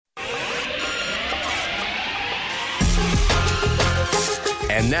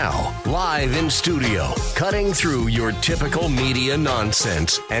And now, live in studio, cutting through your typical media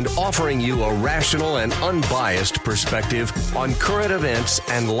nonsense and offering you a rational and unbiased perspective on current events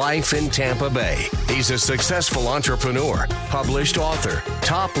and life in Tampa Bay. He's a successful entrepreneur, published author,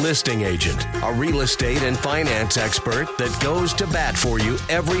 top listing agent, a real estate and finance expert that goes to bat for you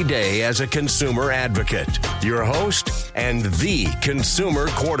every day as a consumer advocate. Your host and the consumer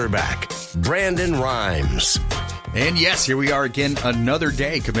quarterback, Brandon Rhymes. And yes, here we are again, another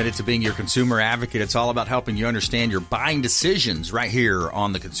day committed to being your consumer advocate. It's all about helping you understand your buying decisions right here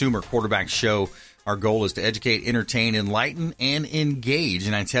on the Consumer Quarterback Show. Our goal is to educate, entertain, enlighten, and engage.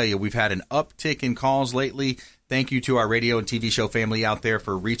 And I tell you, we've had an uptick in calls lately. Thank you to our radio and TV show family out there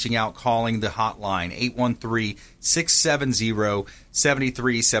for reaching out, calling the hotline,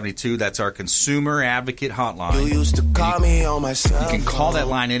 813-670-7372. That's our Consumer Advocate hotline. You used to call me on my cell phone. You can call that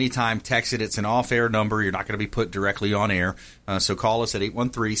line anytime, text it. It's an off-air number. You're not going to be put directly on air. So call us at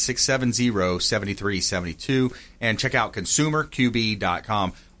 813-670-7372 and check out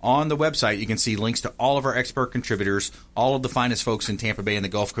consumerqb.com. On the website, you can see links to all of our expert contributors, all of the finest folks in Tampa Bay and the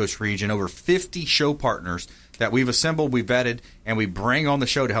Gulf Coast region, over 50 show partners that we've assembled, we vetted, and we bring on the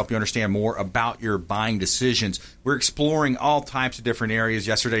show to help you understand more about your buying decisions. We're exploring all types of different areas.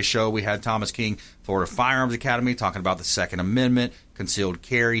 Yesterday's show, we had Thomas King, Florida Firearms Academy, talking about the Second Amendment, concealed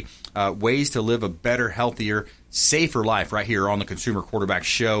carry, ways to live a better, healthier, safer life right here on the Consumer Quarterback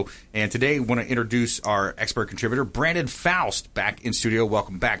Show. And today, we want to introduce our expert contributor, Brandon Faust, back in studio.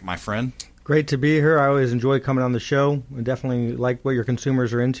 Welcome back, my friend. Great to be here. I always enjoy coming on the show. I definitely like what your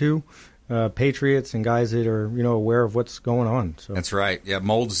consumers are into. Patriots and guys that are, aware of what's going on. So that's right. Yeah,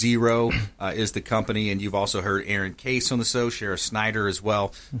 Mold Zero is the company, and you've also heard Aaron Case on the show, Sheriff Snyder as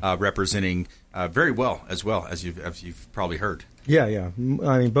well, representing very well as you've probably heard. Yeah. I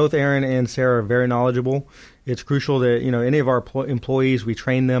mean, both Aaron and Sarah are very knowledgeable. It's crucial that, any of our employees, we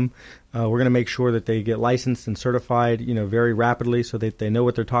train them. We're going to make sure that they get licensed and certified, very rapidly so that they know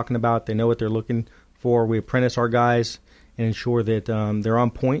what they're talking about. They know what they're looking for. We apprentice our guys and ensure that they're on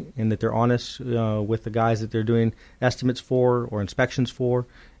point and that they're honest with the guys that they're doing estimates for or inspections for,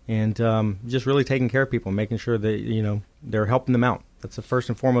 and just really taking care of people, making sure that, they're helping them out. That's the first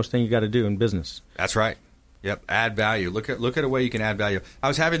and foremost thing you got to do in business. That's right. Yep, add value. Look at a way you can add value. I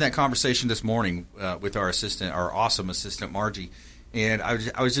was having that conversation this morning with our awesome assistant, Margie, and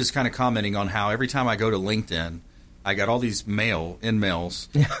I was just kind of commenting on how every time I go to LinkedIn, I got all these emails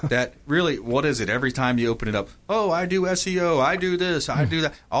that really, what is it? Every time you open it up, I do SEO, I do this, I do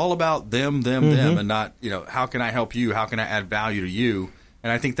that, all about them, and not, how can I help you? How can I add value to you?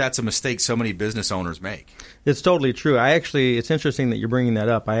 And I think that's a mistake so many business owners make. It's totally true. It's interesting that you're bringing that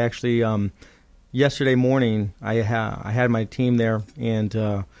up. I actually, yesterday morning, I had my team there,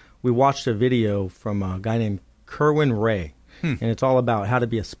 and we watched a video from a guy named Kerwin Ray, and it's all about how to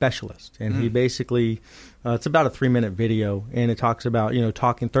be a specialist. And he basically, it's about a 3-minute video, and it talks about,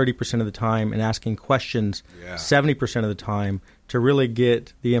 talking 30% of the time and asking questions 70% of the time to really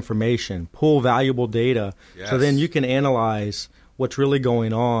get the information, pull valuable data, so then you can analyze what's really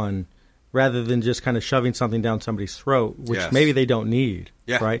going on rather than just kind of shoving something down somebody's throat, which maybe they don't need,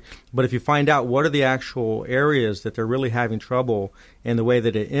 right? But if you find out what are the actual areas that they're really having trouble and the way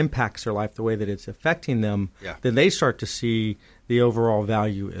that it impacts their life, the way that it's affecting them, then they start to see the overall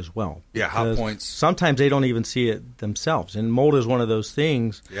value as well. Yeah, hot points. Sometimes they don't even see it themselves. And mold is one of those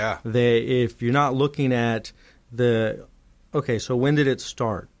things that if you're not looking at so when did it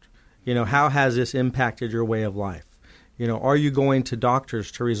start? How has this impacted your way of life? Are you going to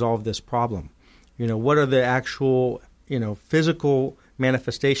doctors to resolve this problem? What are the actual, physical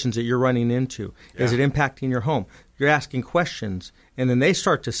manifestations that you're running into? Is it impacting your home? You're asking questions, and then they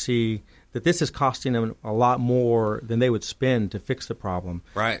start to see that this is costing them a lot more than they would spend to fix the problem.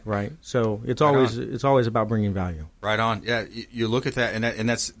 Right. So it's always about bringing value. Right on. Yeah, you look at that, and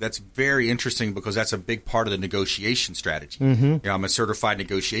that's very interesting because that's a big part of the negotiation strategy. Mm-hmm. I'm a certified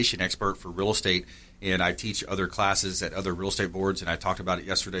negotiation expert for real estate, and I teach other classes at other real estate boards, and I talked about it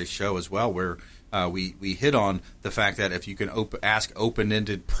yesterday's show as well, where we hit on the fact that if you can ask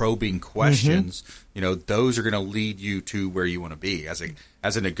open-ended, probing questions, those are going to lead you to where you want to be as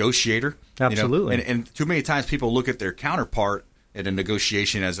a negotiator. Absolutely. And too many times people look at their counterpart in a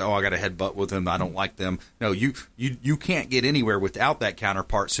negotiation as, I got a headbutt with them, I don't like them. No, you can't get anywhere without that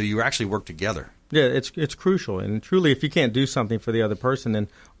counterpart, so you actually work together. Yeah, it's crucial. And truly, if you can't do something for the other person, then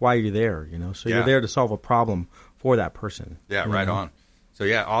why are you there? So you're there to solve a problem for that person. Yeah, right on. So,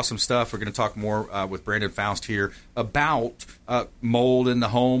 awesome stuff. We're going to talk more with Brandon Faust here about mold in the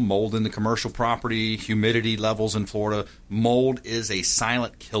home, mold in the commercial property, humidity levels in Florida. Mold is a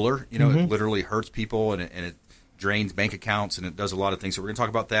silent killer. It literally hurts people, and it drains bank accounts, and it does a lot of things. So we're going to talk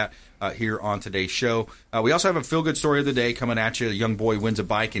about that here on today's show. We also have a feel-good story of the day coming at you. A young boy wins a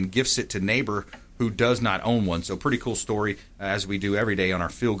bike and gifts it to neighbor who does not own one. So pretty cool story, as we do every day on our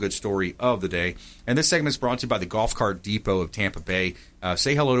feel-good story of the day. And this segment is brought to you by the Golf Cart Depot of Tampa Bay.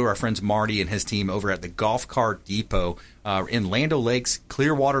 Say hello to our friends Marty and his team over at the Golf Cart Depot in Land O'Lakes,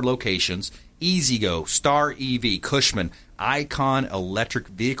 Clearwater locations. E-Z-Go, Star EV, Cushman, Icon electric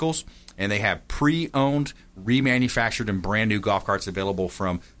vehicles. And they have pre-owned, remanufactured, and brand-new golf carts available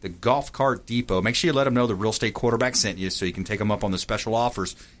from the Golf Cart Depot. Make sure you let them know the Real Estate Quarterback sent you so you can take them up on the special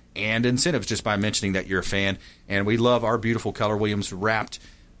offers and incentives just by mentioning that you're a fan. And we love our beautiful Keller Williams wrapped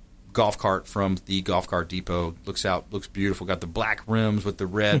golf cart from the Golf Cart Depot. Looks beautiful. Got the black rims with the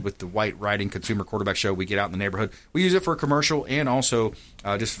red with the white writing. Consumer Quarterback Show. We get out in the neighborhood. We use it for commercial and also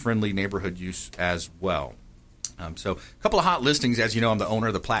just friendly neighborhood use as well. So a couple of hot listings. As you know, I'm the owner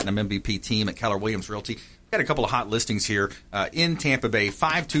of the Platinum MVP team at Keller Williams Realty. Got a couple of hot listings here in Tampa Bay,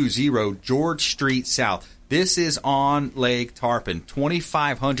 520 George Street South. This is on Lake Tarpon,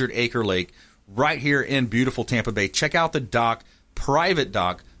 2,500-acre lake right here in beautiful Tampa Bay. Check out the dock, private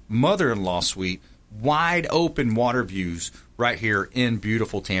dock, mother-in-law suite, wide open water views right here in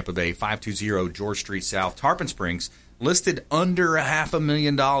beautiful Tampa Bay, 520 George Street South, Tarpon Springs, listed under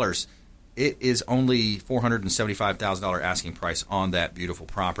 $500,000. It is only $475,000 asking price on that beautiful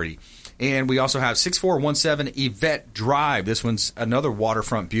property. And we also have 6417 Yvette Drive. This one's another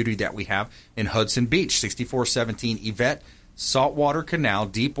waterfront beauty that we have in Hudson Beach. 6417 Yvette, saltwater canal,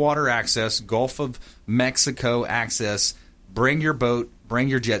 deep water access, Gulf of Mexico access. Bring your boat, bring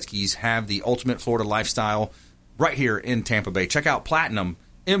your jet skis, have the ultimate Florida lifestyle right here in Tampa Bay. Check out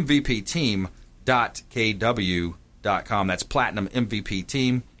PlatinumMVPTeam.kw.com. That's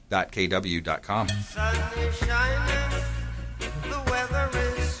PlatinumMVPTeam.kw.com.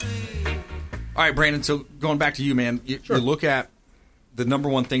 All right, Brandon, so going back to you, man, you look at the number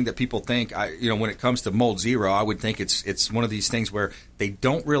one thing that people think, when it comes to Mold Zero, I would think it's one of these things where they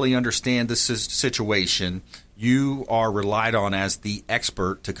don't really understand the situation. You are relied on as the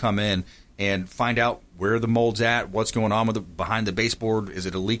expert to come in and find out where the mold's at, what's going on with behind the baseboard. Is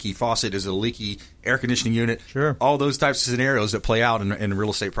it a leaky faucet? Is it a leaky air conditioning unit? Sure. All those types of scenarios that play out in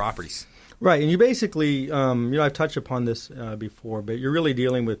real estate properties. Right, and you basically, I've touched upon this before, but you're really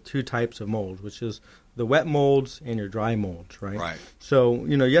dealing with two types of molds, which is the wet molds and your dry molds, right? Right. So,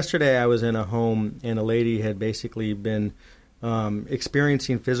 yesterday I was in a home and a lady had basically been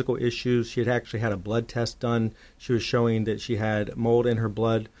experiencing physical issues. She had actually had a blood test done. She was showing that she had mold in her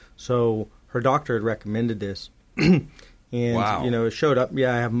blood, so her doctor had recommended this. And, wow. It showed up, I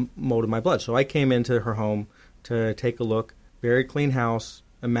have mold in my blood. So I came into her home to take a look. Very clean house,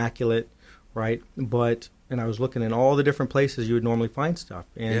 immaculate. Right, and I was looking in all the different places you would normally find stuff,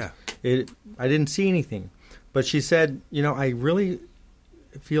 and I didn't see anything. But she said, I really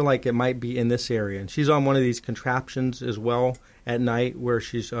feel like it might be in this area, and she's on one of these contraptions as well at night where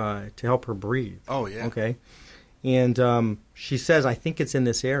she's to help her breathe. Oh yeah. Okay, and she says, I think it's in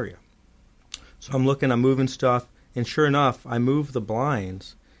this area. So I'm looking, I'm moving stuff, and sure enough, I move the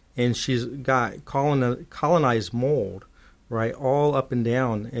blinds, and she's got colonized mold. Right, all up and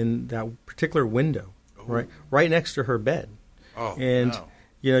down in that particular window, right next to her bed. Oh, and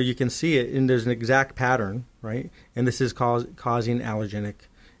no. You can see it, and there's an exact pattern, right? And this is causing allergenic,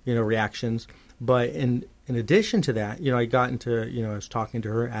 reactions. But in addition to that, I got into, I was talking to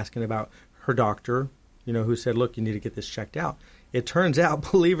her, asking about her doctor, who said, look, you need to get this checked out. It turns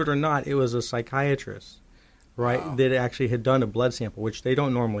out, believe it or not, it was a psychiatrist. Right, wow. That actually had done a blood sample, which they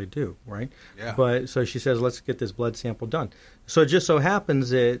don't normally do, right? Yeah. But so she says, let's get this blood sample done. So it just so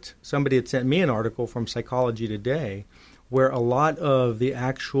happens that somebody had sent me an article from Psychology Today where a lot of the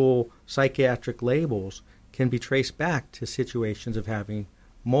actual psychiatric labels can be traced back to situations of having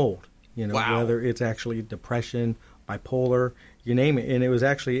mold, wow. Whether it's actually depression, bipolar, you name it. And it was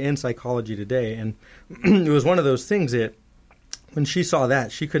actually in Psychology Today. And it was one of those things that when she saw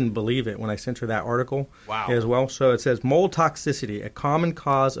that, she couldn't believe it when I sent her that article as well. So it says, mold toxicity, a common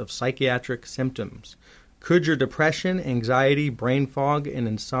cause of psychiatric symptoms. Could your depression, anxiety, brain fog, and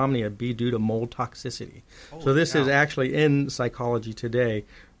insomnia be due to mold toxicity? So this is actually in Psychology Today,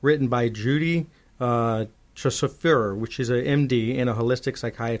 written by Judy Trosafur, which is an MD and a holistic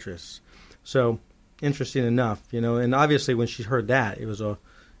psychiatrist. So interesting enough, and obviously when she heard that, it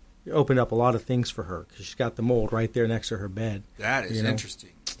opened up a lot of things for her because she's got the mold right there next to her bed. That is interesting.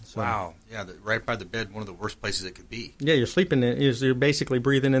 So, wow. Yeah, right by the bed, one of the worst places it could be. Yeah, you're sleeping you're basically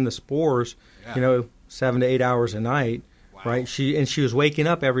breathing in the spores, 7 to 8 hours a night, right? She was waking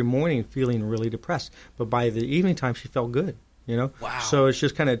up every morning feeling really depressed, but by the evening time she felt good, Wow. So it's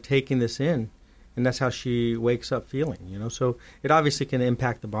just kind of taking this in. and that's how she wakes up feeling. So it obviously can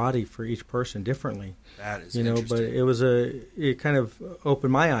impact the body for each person differently. That is interesting. But it kind of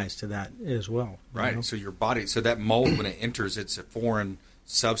opened my eyes to that as well. Right. So your body, so that mold, when it enters, it's a foreign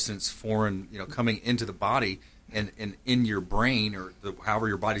substance, coming into the body and in your brain, or however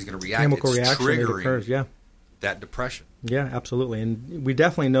your body's going to react. Chemical it's reaction triggering occurs, that depression. Yeah, absolutely. And we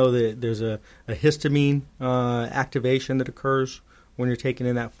definitely know that there's a histamine activation that occurs when you're taking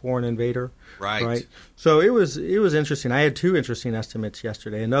in that foreign invader. Right. So it was interesting. I had two interesting estimates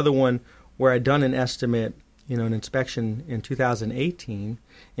yesterday. Another one where I'd done an estimate, an inspection in 2018,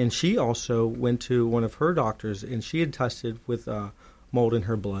 and she also went to one of her doctors, and she had tested with mold in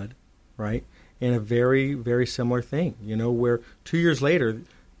her blood, right? And a very, very similar thing, where 2 years later,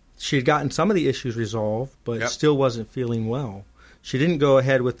 she had gotten some of the issues resolved, but still wasn't feeling well. She didn't go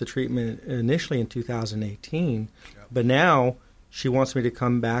ahead with the treatment initially in 2018, but now she wants me to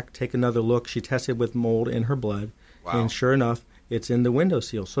come back, take another look. She tested with mold in her blood, and sure enough, it's in the window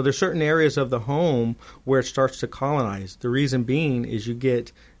seal. So there's certain areas of the home where it starts to colonize. The reason being is you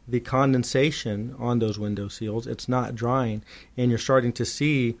get the condensation on those window seals. It's not drying, and you're starting to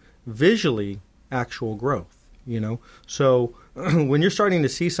see visually actual growth. So when you're starting to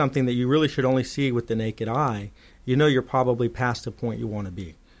see something that you really should only see with the naked eye, you're probably past the point you want to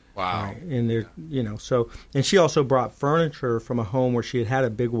be. Wow. Right? And there, and she also brought furniture from a home where she had a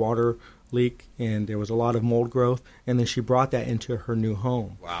big water leak and there was a lot of mold growth, and then she brought that into her new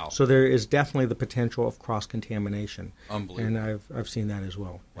home. Wow. So there is definitely the potential of contamination. Unbelievable. And I've seen that as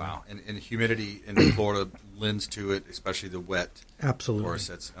well. Wow. And humidity in Florida lends to it, especially the wet. Absolutely. Of course,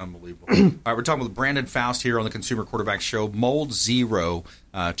 that's unbelievable. All right, we're talking with Brandon Faust here on the Consumer Quarterback Show. Mold Zero.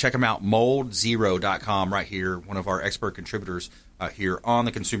 Check them out, moldzero.com, right here, one of our expert contributors here on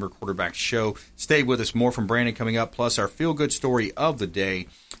the Consumer Quarterback Show. Stay with us. More from Brandon coming up, plus our feel-good story of the day.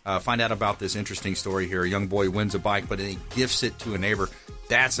 Find out about this interesting story here. A young boy wins a bike, but then he gifts it to a neighbor.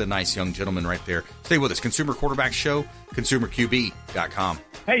 That's a nice young gentleman right there. Stay with us. Consumer Quarterback Show, ConsumerQB.com.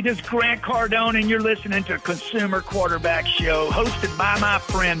 Hey, this is Grant Cardone, and you're listening to Consumer Quarterback Show, hosted by my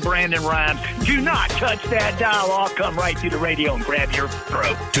friend Brandon Rhymes. Do not touch that dial. I'll come right through the radio and grab your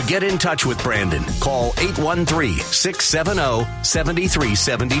throat. To get in touch with Brandon, call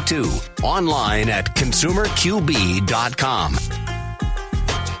 813-670-7372. Online at ConsumerQB.com.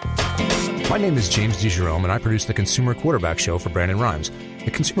 My name is James DeJerome, and I produce the Consumer Quarterback Show for Brandon Rhymes.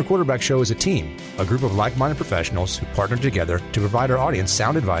 The Consumer Quarterback Show is a team, a group of like-minded professionals who partner together to provide our audience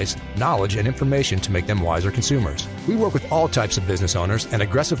sound advice, knowledge, and information to make them wiser consumers. We work with all types of business owners and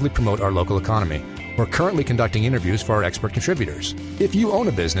aggressively promote our local economy. We're currently conducting interviews for our expert contributors. If you own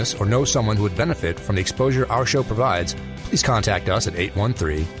a business or know someone who would benefit from the exposure our show provides, please contact us at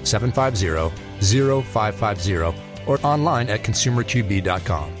 813-750-0550 or online at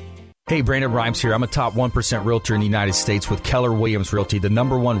consumerqb.com. Hey, Brandon Rhymes here. I'm a top 1% realtor in the United States with Keller Williams Realty, the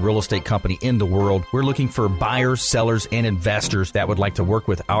 #1 real estate company in the world. We're looking for buyers, sellers, and investors that would like to work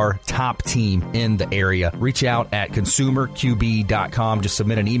with our top team in the area. Reach out at consumerqb.com. Just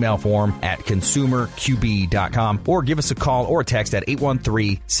submit an email form at consumerqb.com or give us a call or a text at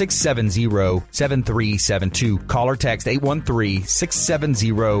 813-670-7372. Call or text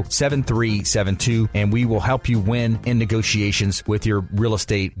 813-670-7372, and we will help you win in negotiations with your real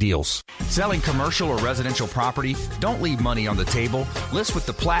estate deals. Selling commercial or residential property? Don't leave money on the table. List with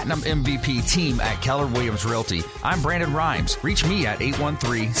the Platinum MVP team at Keller Williams Realty. I'm Brandon Rhymes. Reach me at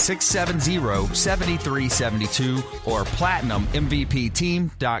 813-670-7372 or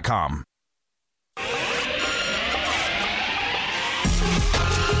PlatinumMVPteam.com.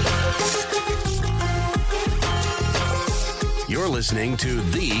 You're listening to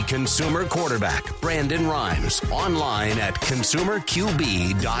The Consumer Quarterback, Brandon Rhymes, online at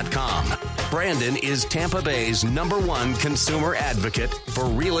ConsumerQB.com. Brandon is Tampa Bay's #1 consumer advocate for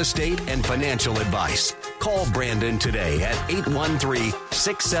real estate and financial advice. Call Brandon today at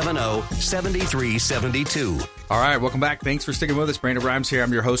 813-670-7372. All right, welcome back. Thanks for sticking with us. Brandon Rhymes here.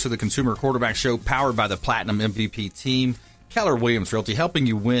 I'm your host of the Consumer Quarterback Show, powered by the Platinum MVP team, Keller Williams Realty, helping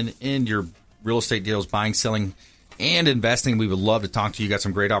you win in your real estate deals, buying, selling, and investing. We would love to talk to you. Got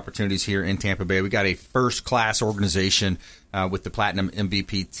some great opportunities here in Tampa Bay. We got a first-class organization with the Platinum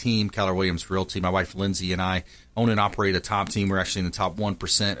MVP team, Keller Williams Realty. My wife Lindsay and I own and operate a top team. We're actually in the top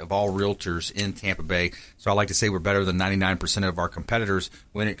 1% of all realtors in Tampa Bay. So I like to say we're better than 99% of our competitors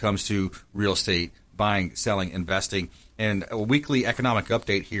when it comes to real estate, buying, selling, investing. And a weekly economic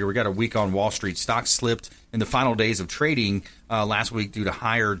update here. We got a week on Wall Street. Stocks slipped in the final days of trading last week due to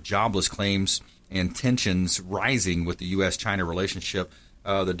higher jobless claims and tensions rising with the U.S.-China relationship.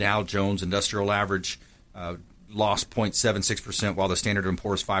 The Dow Jones Industrial Average lost 0.76%, while the Standard &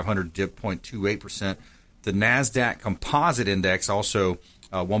 Poor's 500 dipped 0.28%. The NASDAQ Composite Index also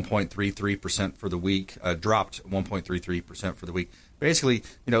 1.33% for the week, dropped 1.33% for the week. Basically,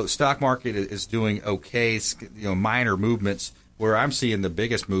 the stock market is doing okay. It's, minor movements. Where I'm seeing the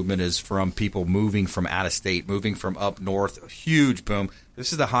biggest movement is from people moving from out of state, moving from up north. A huge boom.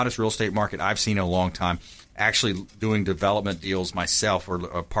 This is the hottest real estate market I've seen in a long time. Actually doing development deals myself, or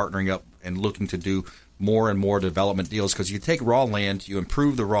partnering up and looking to do more and more development deals, because you take raw land, you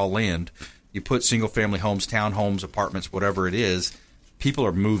improve the raw land, you put single-family homes, townhomes, apartments, whatever it is, people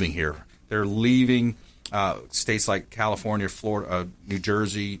are moving here. They're leaving states like California, Florida, New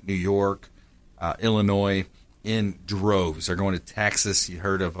Jersey, New York, Illinois, in droves. They're going to Texas. You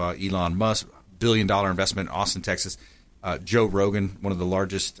heard of Elon Musk, $1 billion investment in Austin, Texas. Joe Rogan, one of the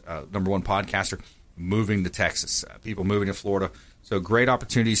largest, number one podcaster, moving to Texas. People moving to Florida. So great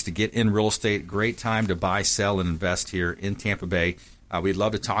opportunities to get in real estate. Great time to buy, sell, and invest here in Tampa Bay. We'd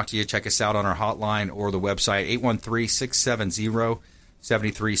love to talk to you. Check us out on our hotline or the website,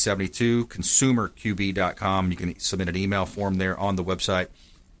 813-670-7372, consumerqb.com. You can submit an email form there on the website,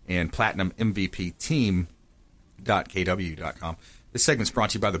 and platinummvpteam.kw.com. This segment's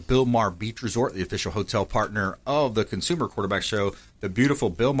brought to you by the Bilmar Beach Resort, the official hotel partner of the Consumer Quarterback Show. The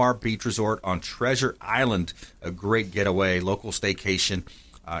beautiful Bilmar Beach Resort on Treasure Island, a great getaway, local staycation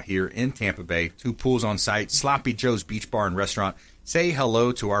here in Tampa Bay. 2 pools on site, Sloppy Joe's Beach Bar and Restaurant. Say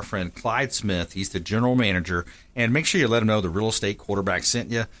hello to our friend Clyde Smith. He's the general manager. And make sure you let him know the real estate quarterback sent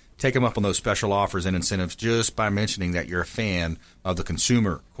you. Take him up on those special offers and incentives just by mentioning that you're a fan of the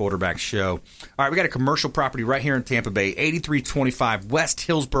Consumer Quarterback Show. All right, we got a commercial property right here in Tampa Bay, 8325 West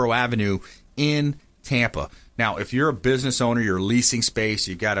Hillsborough Avenue in Tampa. Now, if you're a business owner, you're leasing space,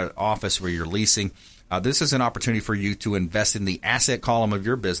 you got an office where you're leasing, this is an opportunity for you to invest in the asset column of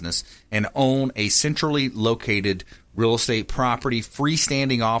your business and own a centrally located real estate property,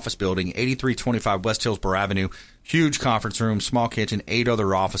 freestanding office building, 8325 West Hillsborough Avenue. Huge conference room, small kitchen, 8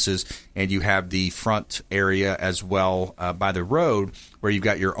 other offices, and you have the front area as well by the road where you've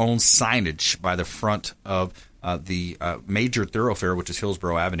got your own signage by the front of the major thoroughfare, which is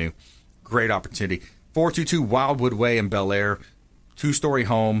Hillsborough Avenue. Great opportunity. 422 Wildwood Way in Bel Air, 2-story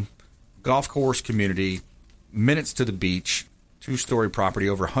home, golf course community, minutes to the beach, 2-story property,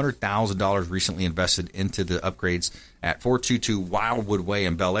 over $100,000 recently invested into the upgrades at 422 Wildwood Way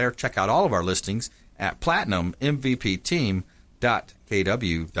in Bel Air. Check out all of our listings at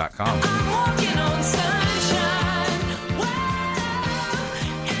platinummvpteam.kw.com.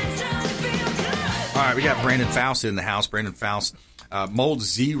 All right, we got Brandon Faust in the house. Brandon Faust, Mold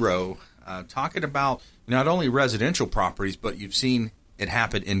Zero, talking about not only residential properties, but you've seen it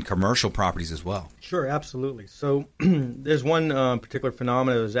happen in commercial properties as well. Sure, absolutely. So there's one particular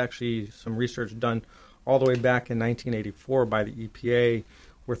phenomenon. There's actually some research done all the way back in 1984 by the EPA,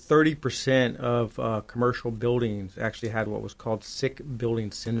 where 30% of commercial buildings actually had what was called sick building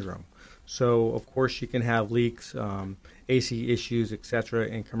syndrome. So, of course, you can have leaks, AC issues, etc.,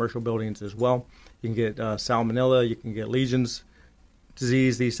 in commercial buildings as well. You can get salmonella, you can get Legion's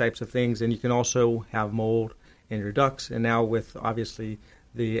disease, these types of things, and you can also have mold in your ducts. And now with, obviously,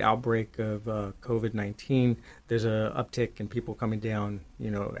 the outbreak of COVID-19, there's an uptick in people coming down,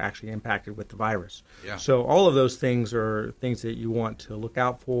 actually impacted with the virus. Yeah. So all of those things are things that you want to look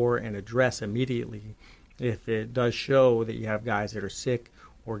out for and address immediately if it does show that you have guys that are sick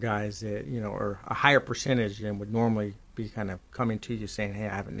or guys that, are a higher percentage than would normally be kind of coming to you saying, hey,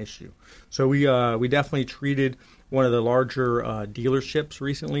 I have an issue. So we definitely treated one of the larger dealerships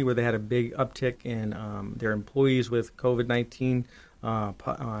recently where they had a big uptick in their employees with COVID-19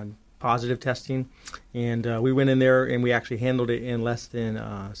 on positive testing, and we went in there and we actually handled it in less than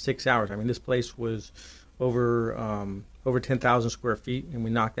 6 hours. I mean, this place was over 10,000 square feet, and we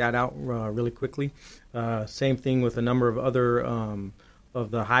knocked that out really quickly. Same thing with a number of other of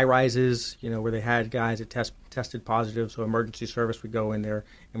the high rises, where they had guys that tested positive. So emergency service would go in there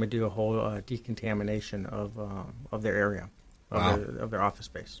and would do a whole decontamination of their area. Wow. Of their office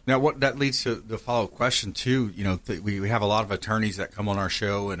space. Now, what that leads to the follow-up question, too. We have a lot of attorneys that come on our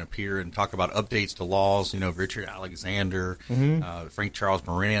show and appear and talk about updates to laws. Richard Alexander, Frank Charles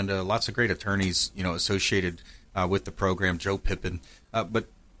Miranda, lots of great attorneys, associated with the program, Joe Pippin. But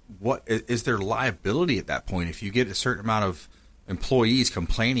what is there liability at that point? If you get a certain amount of employees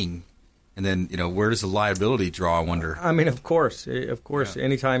complaining, and then, where does the liability draw, I wonder? I mean, of course. Yeah.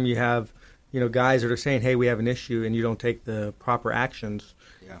 Anytime you have guys that are saying, hey, we have an issue, and you don't take the proper actions,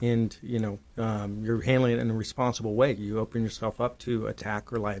 and, you're handling it in a responsible way, you open yourself up to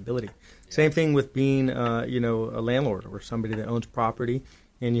attack or liability. Yeah. Same thing with being, a landlord or somebody that owns property,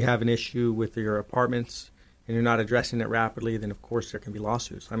 and you have an issue with your apartments, and you're not addressing it rapidly, then of course there can be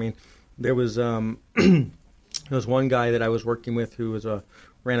lawsuits. I mean, there was there was one guy that I was working with who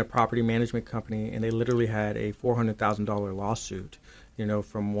ran a property management company, and they literally had a $400,000 lawsuit,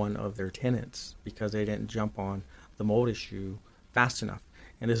 from one of their tenants because they didn't jump on the mold issue fast enough.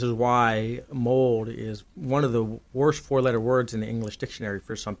 And this is why mold is one of the worst 4-letter words in the English dictionary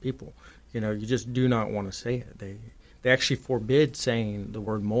for some people. You just do not want to say it. They actually forbid saying the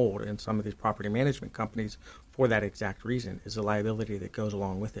word mold in some of these property management companies for that exact reason, is the liability that goes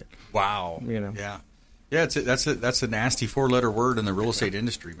along with it. Wow. Yeah. Yeah, that's a nasty 4-letter word in the real estate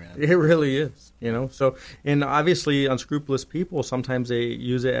industry, man. It really is, So, and obviously unscrupulous people, sometimes they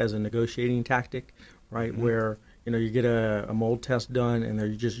use it as a negotiating tactic, right, mm-hmm. where you get a mold test done, and they're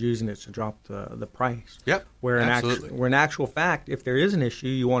just using it to drop the price. Yep, where in actual fact, if there is an issue,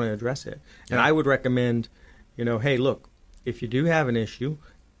 you want to address it. And I would recommend, hey, look, if you do have an issue,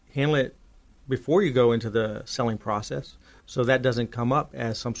 handle it before you go into the selling process, so that doesn't come up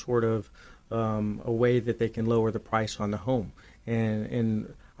as some sort of a way that they can lower the price on the home.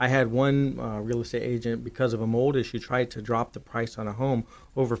 And I had one real estate agent, because of a mold issue, tried to drop the price on a home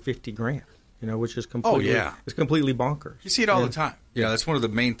over $50,000. Which is completely it's completely bonkers. You see it all the time. That's one of the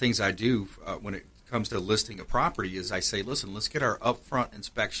main things I do when it comes to listing a property is I say, listen, let's get our upfront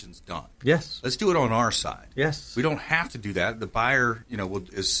inspections done. Yes. Let's do it on our side. Yes. We don't have to do that. The buyer,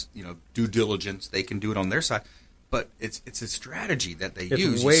 is due diligence. They can do it on their side. But it's a strategy that they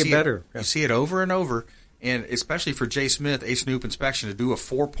use. It's way better. You see it over and over, and especially for Jay Smith, A. Snoop Inspection, to do a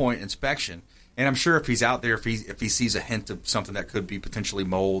 4-point inspection. And I'm sure if he's out there, if he sees a hint of something that could be potentially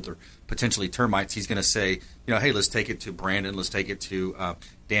mold or potentially termites, he's going to say, hey, let's take it to Brandon, let's take it to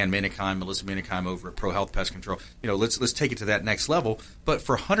Dan Minikheim, Melissa Minikheim over at Pro Health Pest Control. Let's take it to that next level. But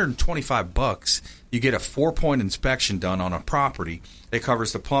for $125, you get a 4-point inspection done on a property that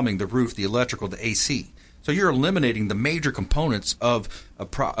covers the plumbing, the roof, the electrical, the AC. So you're eliminating the major components of a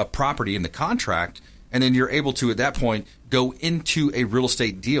property in the contract, and then you're able to, at that point, go into a real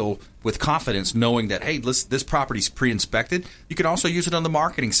estate deal with confidence, knowing that, hey, this property's pre-inspected. You can also use it on the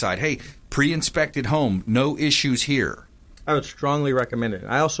marketing side. Hey, pre-inspected home, no issues here. I would strongly recommend it.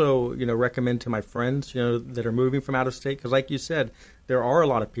 I also, recommend to my friends, that are moving from out of state, because like you said, there are a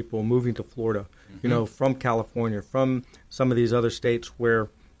lot of people moving to Florida, mm-hmm. From California, from some of these other states where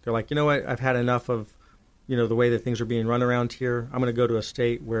they're like, what, I've had enough of the way that things are being run around here. I'm going to go to a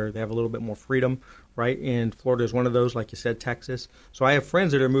state where they have a little bit more freedom, right? And Florida is one of those, like you said, Texas. So I have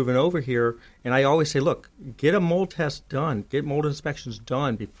friends that are moving over here, and I always say, look, get a mold test done, get mold inspections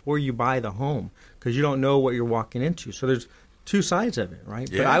done before you buy the home, because you don't know what you're walking into. So there's two sides of it,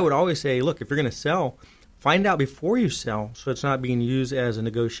 right? Yeah. But I would always say, look, if you're going to sell, find out before you sell, so it's not being used as a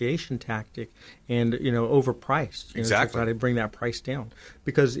negotiation tactic and, overpriced. Exactly. To try to bring that price down.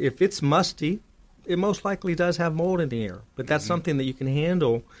 Because if it's musty, it most likely does have mold in the air, but that's mm-hmm. something that you can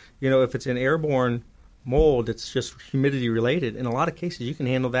handle. If it's an airborne mold, it's just humidity related. In a lot of cases, you can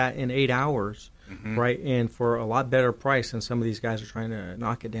handle that in 8 hours, mm-hmm. right? And for a lot better price than some of these guys are trying to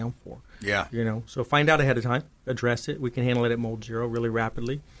knock it down for. Yeah. So find out ahead of time, address it. We can handle it at Mold Zero really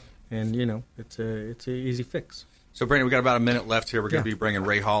rapidly, and it's a easy fix. So, Brandon, we got about a minute left here. We're going to be bringing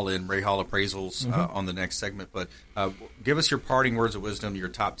Ray Hall in, Ray Hall Appraisals, mm-hmm. On the next segment. But give us your parting words of wisdom, your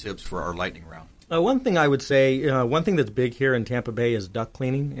top tips for our lightning round. One thing I would say, one thing that's big here in Tampa Bay is duct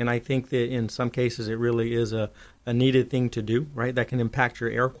cleaning, and I think that in some cases it really is a needed thing to do, right? That can impact your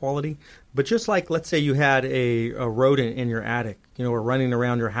air quality. But just like, let's say you had a rodent in your attic, or running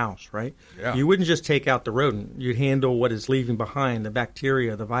around your house, right? Yeah. You wouldn't just take out the rodent. You'd handle what is leaving behind, the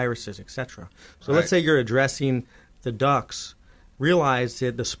bacteria, the viruses, etc. So Let's say you're addressing the ducts. Realize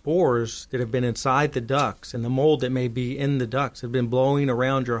that the spores that have been inside the ducts and the mold that may be in the ducts have been blowing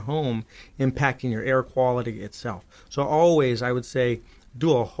around your home, impacting your air quality itself. So always, I would say,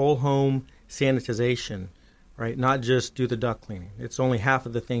 do a whole home sanitization, right? Not just do the duct cleaning. It's only half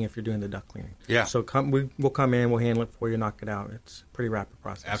of the thing if you're doing the duct cleaning. Yeah. So we'll come in, we'll handle it for you, knock it out. It's a pretty rapid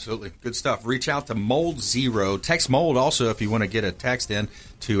process. Absolutely. Good stuff. Reach out to Mold Zero. Text Mold also if you want to get a text in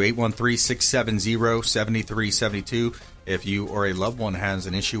to 813-670-7372. If you or a loved one has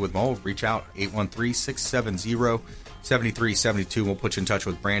an issue with mold, reach out, 813-670-7372. We'll put you in touch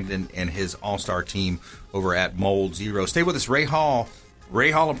with Brandon and his all-star team over at Mold Zero. Stay with us, Ray Hall.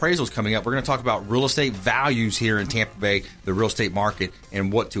 Ray Hall Appraisals coming up. We're going to talk about real estate values here in Tampa Bay, the real estate market,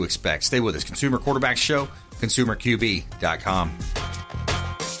 and what to expect. Stay with us. Consumer Quarterback Show, ConsumerQB.com.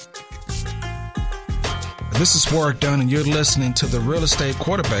 This is Warwick Dunn, and you're listening to the Real Estate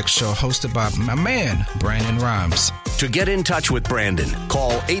Quarterback Show hosted by my man, Brandon Rhymes. To get in touch with Brandon,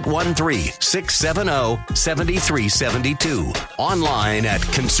 call 813-670-7372. Online at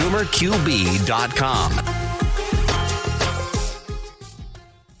ConsumerQB.com.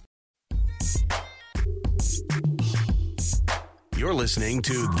 You're listening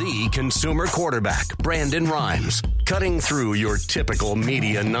to the consumer quarterback, Brandon Rhymes, cutting through your typical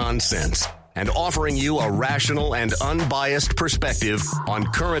media nonsense and offering you a rational and unbiased perspective on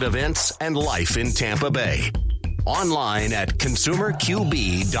current events and life in Tampa Bay. Online at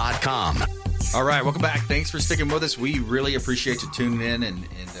consumerqb.com. All right, welcome back. Thanks for sticking with us. We really appreciate you tuning in and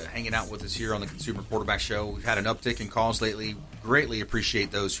hanging out with us here on the Consumer Quarterback Show. We've had an uptick in calls lately. Greatly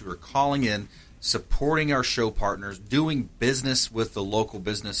appreciate those who are calling in, supporting our show partners, doing business with the local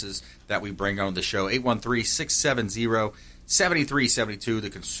businesses that we bring on the show. 813-670-7372, the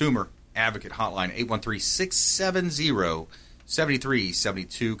Consumer Advocate Hotline.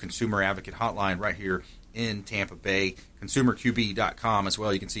 813-670-7372, Consumer Advocate Hotline right here in Tampa Bay. ConsumerQB.com as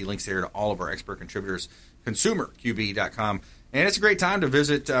well. You can see links there to all of our expert contributors. ConsumerQB.com. And it's a great time to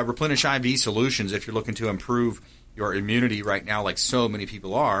visit Replenish IV Solutions if you're looking to improve your immunity right now like so many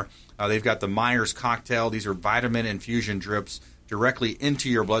people are. They've got the Myers cocktail. These are vitamin infusion drips directly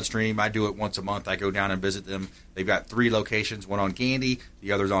into your bloodstream. I do it once a month. I go down and visit them. They've got 3 locations, one on Gandy,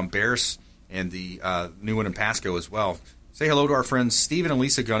 the other's on Bears, and the new one in Pasco as well. Say hello to our friends Stephen and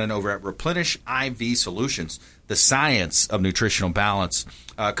Lisa Gunnan over at Replenish IV Solutions, the science of nutritional balance.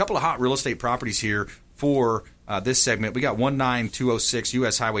 A couple of hot real estate properties here for this segment. We got 19206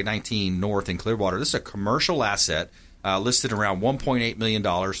 U.S. Highway 19 North in Clearwater. This is a commercial asset listed around $1.8 million.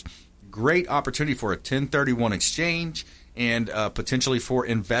 Great opportunity for a 1031 exchange and potentially for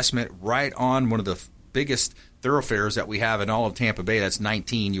investment right on one of the biggest thoroughfares that we have in all of Tampa Bay. That's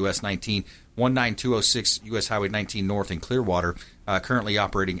 19 U.S. 19, 19206 U.S. Highway 19 North in Clearwater, currently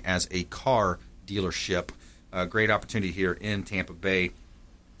operating as a car dealership. Great opportunity here in Tampa Bay.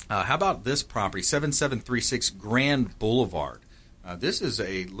 How about this property, 7736 Grand Boulevard? This is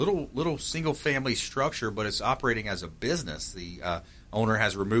a little single-family structure, but it's operating as a business. The owner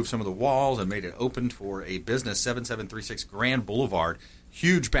has removed some of the walls and made it open for a business, 7736 Grand Boulevard.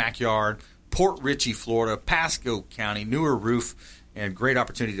 Huge backyard, Port Richey, Florida, Pasco County, newer roof, and great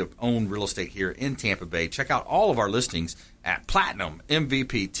opportunity to own real estate here in Tampa Bay. Check out all of our listings at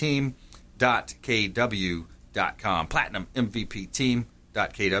PlatinumMVPTeam.kw.com.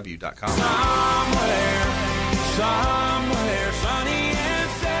 PlatinumMVPTeam.kw.com. Somewhere sunny and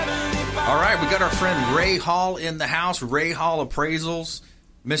 75. All right, we got our friend Ray Hall in the house. Ray Hall Appraisals,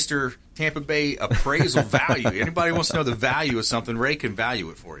 Mr. Tampa Bay Appraisal Value. Anybody wants to know the value of something, Ray can value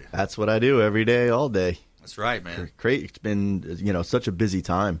it for you. That's what I do every day, all day. That's right, man. Great. It's been, such a busy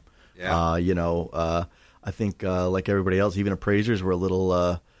time. Yeah. I think like everybody else, even appraisers were a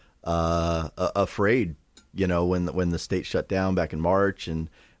little afraid, when the state shut down back in March, and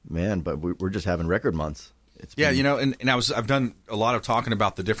but we're just having record months. I've done a lot of talking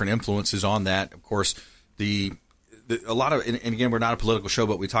about the different influences on that. Of course, and again, we're not a political show,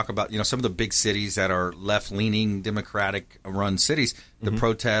 but we talk about, some of the big cities that are left-leaning, Democratic-run cities, the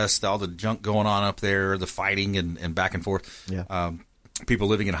protests, all the junk going on up there, the fighting and back and forth. Yeah. People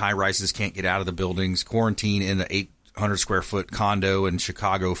living in high-rises can't get out of the buildings, quarantine in the 800-square-foot condo in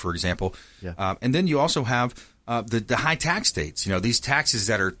Chicago, for example. Yeah. And then you also have the high tax states, these taxes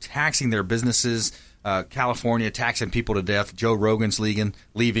that are taxing their businesses, California taxing people to death, Joe Rogan's leaving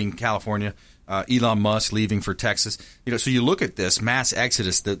California, Elon Musk leaving for Texas. So you look at this mass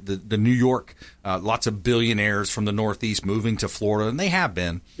exodus, the New York, lots of billionaires from the Northeast moving to Florida, and they have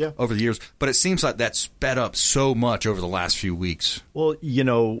been over the years. But it seems like that's sped up so much over the last few weeks. Well,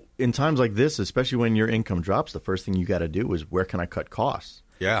 in times like this, especially when your income drops, the first thing you got to do is, where can I cut costs?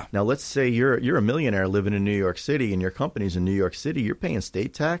 Yeah. Now, let's say you're a millionaire living in New York City, and your company's in New York City. You're paying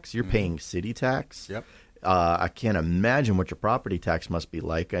state tax. You're paying city tax. Yep. I can't imagine what your property tax must be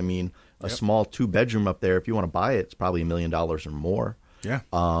like. I mean, a small 2-bedroom up there, if you want to buy it, it's probably $1 million or more. Yeah.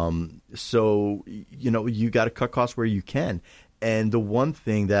 So, you got to cut costs where you can. And the one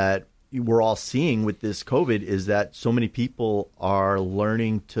thing that we're all seeing with this COVID is that so many people are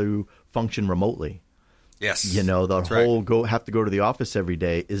learning to function remotely. Yes. Have to go to the office every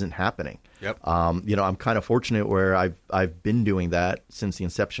day isn't happening. Yep. I'm kind of fortunate where I've been doing that since the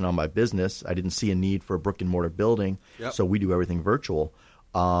inception of my business. I didn't see a need for a brick and mortar building, so we do everything virtual.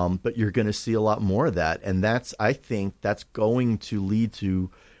 But you're going to see a lot more of that, and I think that's going to lead to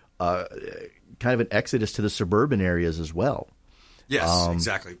kind of an exodus to the suburban areas as well. Yes,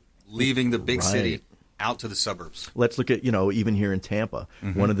 exactly. Leaving the big city out to the suburbs. Let's look at, even here in Tampa.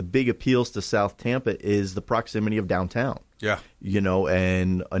 Mm-hmm. One of the big appeals to South Tampa is the proximity of downtown. Yeah.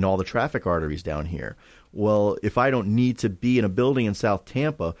 And all the traffic arteries down here. Well, if I don't need to be in a building in South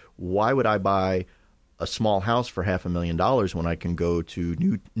Tampa, why would I buy a small house for $500,000 when I can go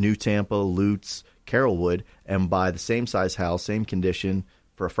to New Tampa, Lutz, Carrollwood, and buy the same size house, same condition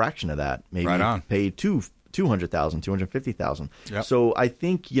for a fraction of that? Maybe right on. pay two $200,000, $250,000. Yep. So I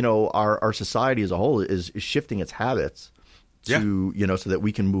think, our society as a whole is shifting its habits to, so that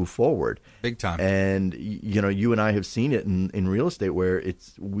we can move forward. Big time. And, you and I have seen it in real estate where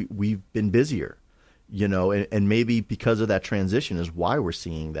we've been busier, and maybe because of that transition is why we're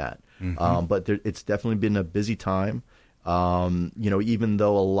seeing that. But it's definitely been a busy time. Even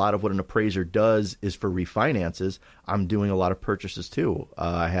though a lot of what an appraiser does is for refinances, I'm doing a lot of purchases too.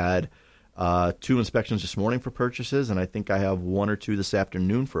 I had 2 inspections this morning for purchases, and I think I have 1 or 2 this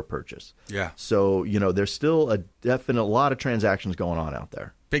afternoon for a purchase. Yeah. So, there's still a definite lot of transactions going on out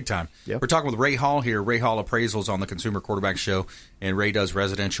there. Big time. Yep. We're talking with Ray Hall here. Ray Hall Appraisals on the Consumer Quarterback Show, and Ray does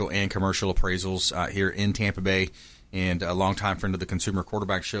residential and commercial appraisals here in Tampa Bay, and a longtime friend of the Consumer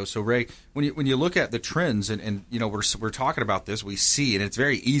Quarterback Show. So, Ray, when you look at the trends, and we're talking about this, we see, and it's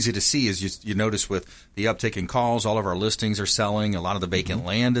very easy to see, as you notice with the uptick in calls, all of our listings are selling. A lot of the vacant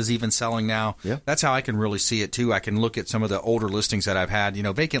land is even selling now. Yeah. That's how I can really see it, too. I can look at some of the older listings that I've had.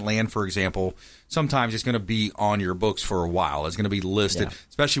 Vacant land, for example, sometimes it's going to be on your books for a while. It's going to be listed,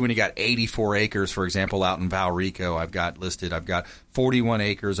 especially when you got 84 acres, for example, out in Valrico. I've got listed. I've got 41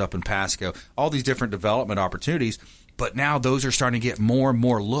 acres up in Pasco. All these different development opportunities. But now those are starting to get more and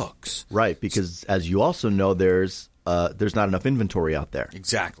more looks. Right, because as you also know, there's not enough inventory out there.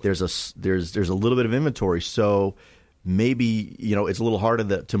 Exactly. There's a little bit of inventory, so maybe it's a little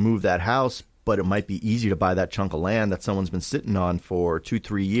harder to move that house, but it might be easier to buy that chunk of land that someone's been sitting on for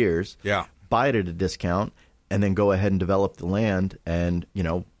 2-3 years. Yeah. Buy it at a discount, and then go ahead and develop the land and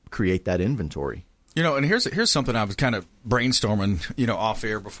create that inventory. And here's something I was kind of brainstorming, off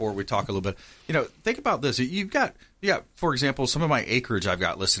air before we talk a little bit. Think about this. You've got, for example, some of my acreage I've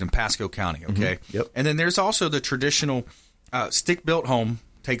got listed in Pasco County, okay? Yep. And then there's also the traditional stick-built home.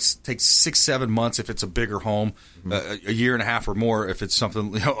 Takes 6-7 months if it's a bigger home, a year and a half or more if it's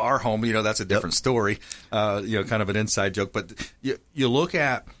something, our home, that's a different story, kind of an inside joke. But you look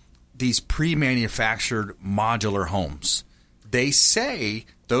at these pre-manufactured modular homes. They say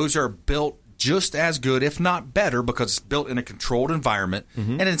those are built just as good, if not better, because it's built in a controlled environment.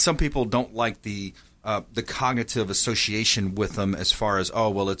 And then some people don't like the cognitive association with them as far as,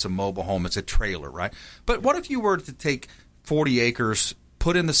 it's a mobile home, it's a trailer, right? But what if you were to take 40 acres,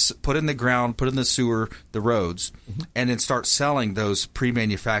 put in the ground, put in the sewer, the roads, and then start selling those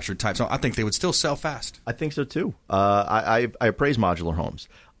pre-manufactured types? I think they would still sell fast. I think so too. I appraise modular homes.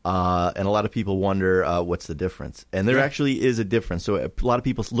 And a lot of people wonder what's the difference. And there actually is a difference. So a lot of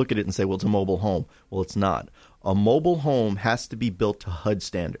people look at it and say, well, it's a mobile home. Well, it's not. A mobile home has to be built to HUD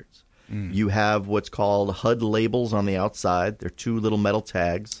standards. You have what's called HUD labels on the outside. They're 2 little metal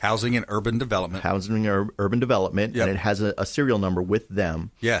tags. Housing and Urban Development. Urban Development. Yep. And it has a serial number with them.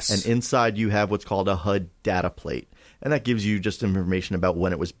 Yes. And inside you have what's called a HUD data plate. And that gives you just information about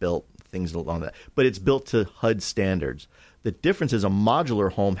when it was built, things along that. But it's built to HUD standards. The difference is a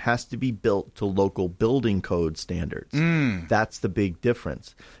modular home has to be built to local building code standards. That's the big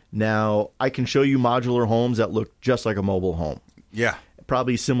difference. Now, I can show you modular homes that look just like a mobile home. Yeah.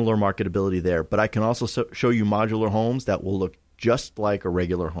 Probably similar marketability there. But I can also show you modular homes that will look just like a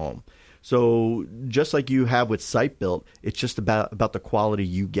regular home. So just like you have with site built, it's just about the quality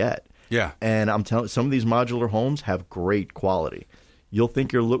you get. Yeah. And I'm telling you, some of these modular homes have great quality. You'll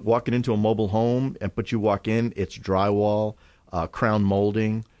think you're walking into a mobile home, but you walk in, it's drywall, crown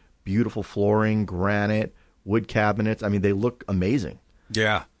molding, beautiful flooring, granite, wood cabinets. I mean, they look amazing.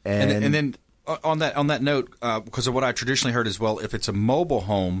 Yeah. And then on that note, because of what I traditionally heard as well, if it's a mobile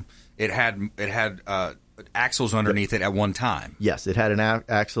home, it had axles underneath it at one time. Yes, it had an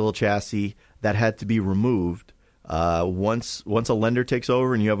axle chassis that had to be removed. Once a lender takes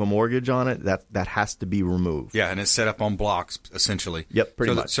over and you have a mortgage on it, that has to be removed. Yeah, and it's set up on blocks essentially. Yep,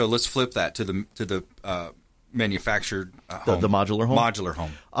 pretty much. So let's flip that to the manufactured home. The modular home. Modular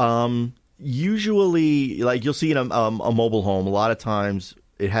home. Usually, like you'll see in a mobile home, a lot of times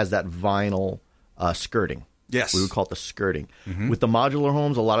it has that vinyl skirting. Yes, we would call it the skirting. With the modular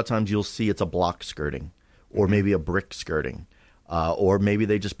homes, a lot of times you'll see it's a block skirting, or maybe a brick skirting. Or maybe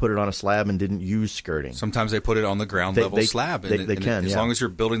they just put it on a slab and didn't use skirting. Sometimes they put it on the ground level slab. They can, as long as you're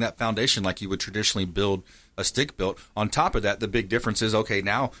building that foundation like you would traditionally build a stick built. On top of that, the big difference is, okay,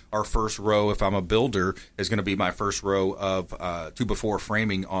 now our first row, if I'm a builder, is going to be my first row of 2x4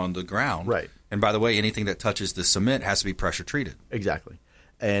 framing on the ground. Right. And by the way, anything that touches the cement has to be pressure treated. Exactly.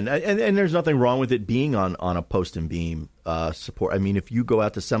 And there's nothing wrong with it being on a post and beam support. I mean, if you go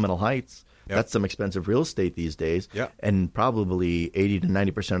out to Seminole Heights, that's some expensive real estate these days. Yep. And probably 80 to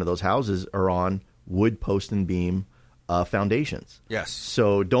 90% of those houses are on wood post and beam foundations. Yes.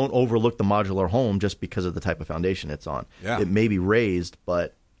 So don't overlook the modular home just because of the type of foundation it's on. Yeah. It may be raised,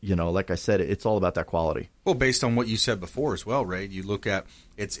 but like I said, it's all about that quality. Well, based on what you said before as well, Ray, you look at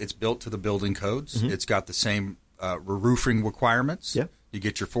it's built to the building codes. It's got the same roofing requirements. Yeah. You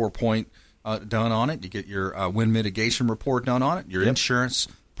get your 4-point done on it. You get your wind mitigation report done on it. Your insurance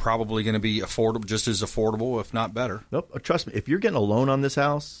probably going to be affordable, just as affordable, if not better. Nope. Trust me, if you're getting a loan on this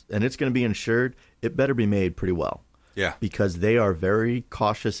house and it's going to be insured, it better be made pretty well. Yeah. Because they are very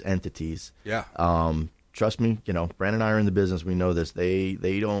cautious entities. Yeah. Trust me, Brandon and I are in the business. We know this.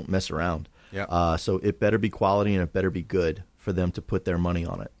 They don't mess around. Yeah. So it better be quality and it better be good for them to put their money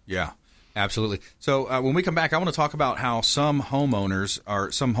on it. Yeah. Absolutely. So when we come back, I want to talk about how some home buyers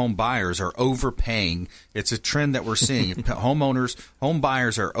are overpaying. It's a trend that we're seeing. Home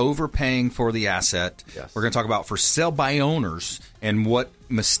buyers are overpaying for the asset. Yes. We're going to talk about for sale by owners and what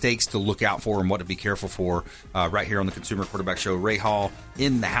mistakes to look out for and what to be careful for right here on the Consumer Quarterback Show. Ray Hall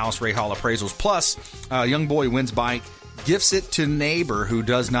in the house, Ray Hall Appraisals. Plus, young boy wins bike, gifts it to neighbor who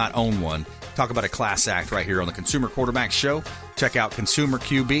does not own one. Talk about a class act right here on the Consumer Quarterback Show. Check out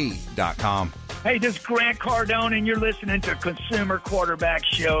ConsumerQB.com. Hey, this is Grant Cardone, and you're listening to Consumer Quarterback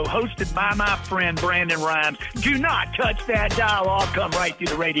Show, hosted by my friend Brandon Rhymes. Do not touch that dial. I'll come right through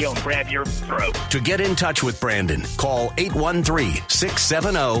the radio and grab your throat. To get in touch with Brandon, call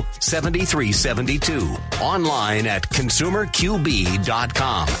 813-670-7372. Online at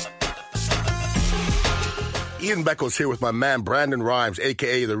ConsumerQB.com. Ian Beckles here with my man Brandon Rhymes,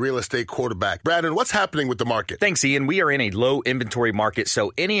 a.k.a. the real estate quarterback. Brandon, what's happening with the market? Thanks, Ian. We are in a low inventory market,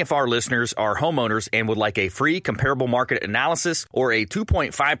 so any of our listeners are homeowners and would like a free comparable market analysis or a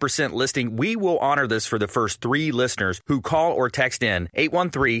 2.5% listing, we will honor this for the first 3 listeners who call or text in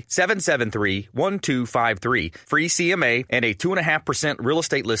 813-773-1253. Free CMA and a 2.5% real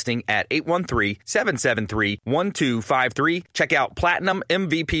estate listing at 813-773-1253. Check out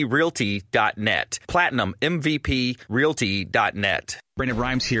PlatinumMVPRealty.net. PlatinumMVPRealty.net. Brandon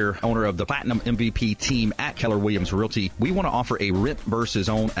Rhymes here, owner of the Platinum MVP team at Keller Williams Realty. We want to offer a rent versus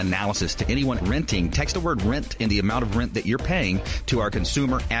own analysis to anyone renting. Text the word rent and the amount of rent that you're paying to our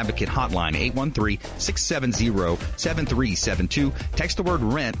consumer advocate hotline, 813-670-7372. Text the word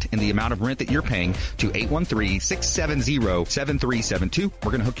rent and the amount of rent that you're paying to 813-670-7372.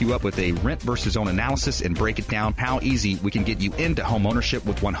 We're going to hook you up with a rent versus own analysis and break it down how easy we can get you into home ownership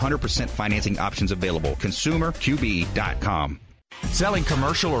with 100% financing options available. ConsumerQB.com. Selling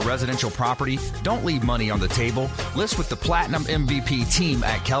commercial or residential property? Don't leave money on the table. List with the Platinum MVP team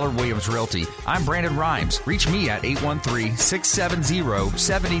at Keller Williams Realty. I'm Brandon Rhymes. Reach me at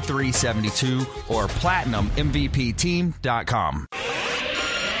 813-670-7372 or PlatinumMVPteam.com.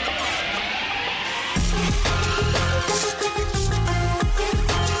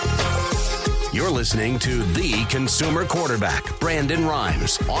 You're listening to The Consumer Quarterback, Brandon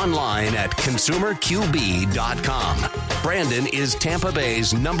Rhymes, online at ConsumerQB.com. Brandon is Tampa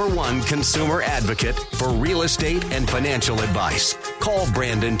Bay's #1 consumer advocate for real estate and financial advice. Call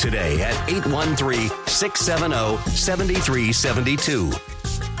Brandon today at 813-670-7372.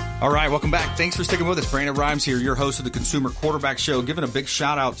 All right, welcome back. Thanks for sticking with us. Brandon Rhymes here, your host of the Consumer Quarterback Show. Giving a big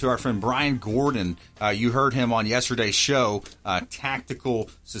shout out to our friend Brian Gordon. You heard him on yesterday's show.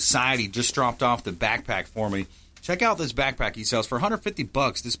 Tactical Society just dropped off the backpack for me. Check out this backpack he sells for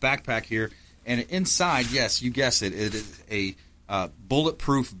 $150. This backpack here, and inside, yes, you guessed it, it is a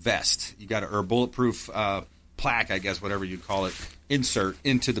bulletproof vest. You got or bulletproof plaque, I guess, whatever you'd call it, insert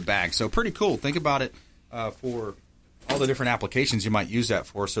into the bag. So pretty cool. Think about it for all the different applications you might use that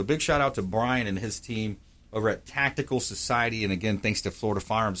for. So big shout out to Brian and his team over at Tactical Society. And again, thanks to Florida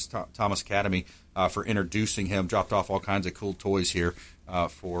Firearms Thomas Academy for introducing him. Dropped off all kinds of cool toys here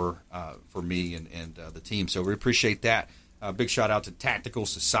for me and the team. So we appreciate that. Big shout out to Tactical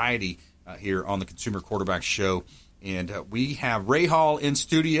Society here on the Consumer Quarterback Show. And we have Ray Hall in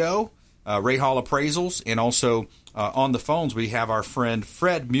studio, Ray Hall Appraisals, and also on the phones we have our friend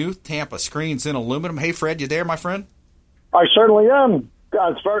Fred Muth, Tampa Screens in Aluminum. Hey, Fred, you there, my friend? I certainly am.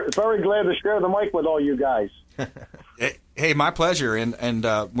 I'm very glad to share the mic with all you guys. Hey, my pleasure. And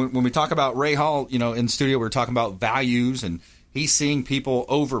when we talk about Ray Hall, in studio, we're talking about values, and he's seeing people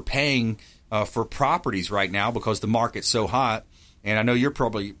overpaying for properties right now because the market's so hot. And I know you're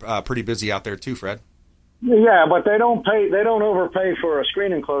probably pretty busy out there too, Fred. Yeah, but they don't overpay for a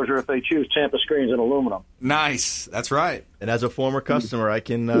screen enclosure if they choose Tampa Screens in Aluminum. Nice. That's right. And as a former customer, I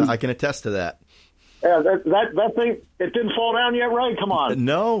can attest to that. Yeah, that thing, it didn't fall down yet, right? Come on.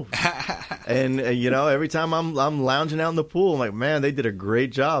 No. And, every time I'm lounging out in the pool, I'm like, man, they did a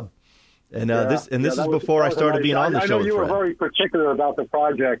great job. And this is before I started being on the show. I know you were very particular about the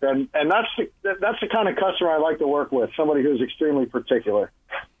project, and that's the kind of customer I like to work with, somebody who's extremely particular.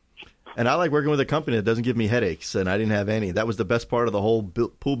 And I like working with a company that doesn't give me headaches, and I didn't have any. That was the best part of the whole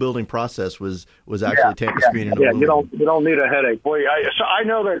pool building process was actually Tampa Screen and aluminum. You don't need a headache. Boy, I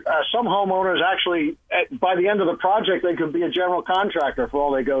know that some homeowners actually, by the end of the project, they could be a general contractor for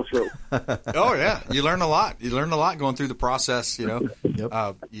all they go through. Oh, yeah. You learn a lot. You learn a lot going through the process, you know.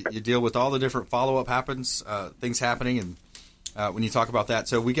 Yep. You deal with all the different follow-up things happening, and when you talk about that.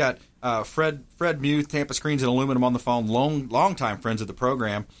 So we got Fred Muth, Tampa Screens and Aluminum on the phone, long-time friends of the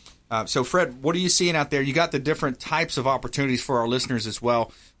program. So, Fred, what are you seeing out there? You got the different types of opportunities for our listeners as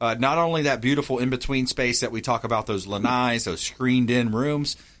well. Not only that beautiful in-between space that we talk about, those lanais, those screened-in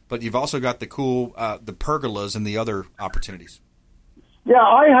rooms, but you've also got the cool the pergolas and the other opportunities. Yeah,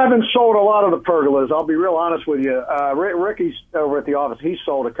 I haven't sold a lot of the pergolas. I'll be real honest with you. Ricky's over at the office. He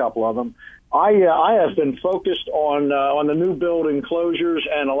sold a couple of them. I have been focused on the new build enclosures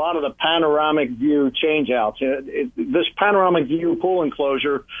and a lot of the panoramic view changeouts. This panoramic view pool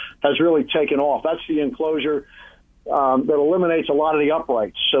enclosure has really taken off. That's the enclosure that eliminates a lot of the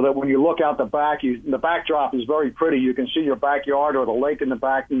uprights, so that when you look out the back, the backdrop is very pretty. You can see your backyard or the lake in the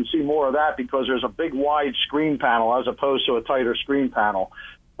back. You can see more of that because there's a big wide screen panel as opposed to a tighter screen panel.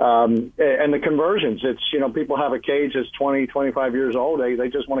 And the conversions, it's, people have a cage that's 20, 25 years old. They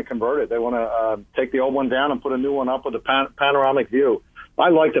just want to convert it. They want to take the old one down and put a new one up with a panoramic view. I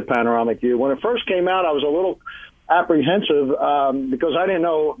like the panoramic view. When it first came out, I was a little apprehensive because I didn't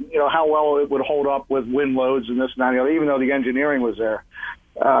know, how well it would hold up with wind loads and this and that, even though the engineering was there.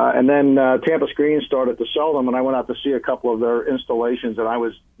 And then Tampa Screen started to sell them, and I went out to see a couple of their installations, and I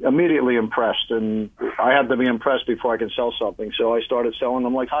was immediately impressed. And I had to be impressed before I could sell something, so I started selling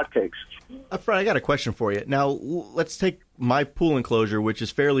them like hotcakes. Fred, I got a question for you. Now, let's take my pool enclosure, which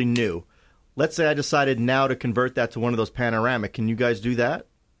is fairly new. Let's say I decided now to convert that to one of those panoramic. Can you guys do that?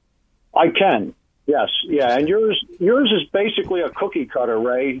 I can, yes. Yeah, and yours is basically a cookie cutter,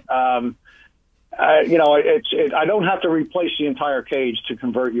 Ray. I don't have to replace the entire cage to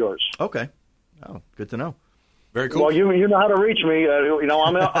convert yours. Okay. Oh, good to know. Very cool. Well, you know how to reach me.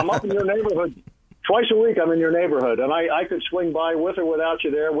 I'm up in your neighborhood. Twice a week I'm in your neighborhood, and I could swing by with or without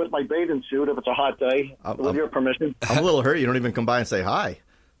you there with my bathing suit if it's a hot day, with your permission. I'm a little hurt. You don't even come by and say hi.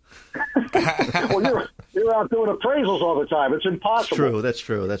 Well, you're out doing appraisals all the time. It's impossible. That's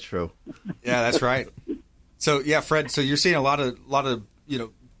true. Yeah, that's right. So, yeah, Fred, so you're seeing a lot of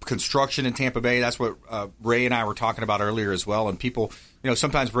construction in Tampa Bay. That's what Ray and I were talking about earlier as well. And people,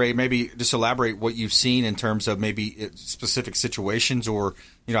 sometimes, Ray, maybe just elaborate what you've seen in terms of maybe specific situations or,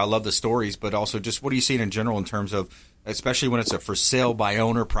 I love the stories, but also just what are you seeing in general in terms of, especially when it's a for sale by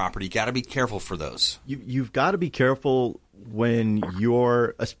owner property, you got to be careful for those. You've got to be careful when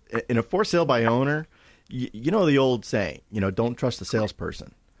you're in a for sale by owner. You know the old saying, don't trust the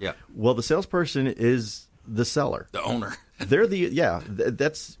salesperson. Yeah. Well, the salesperson is the seller. The owner. They're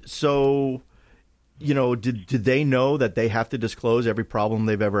that's so, did they know that they have to disclose every problem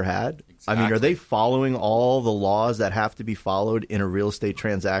they've ever had? Exactly. I mean, are they following all the laws that have to be followed in a real estate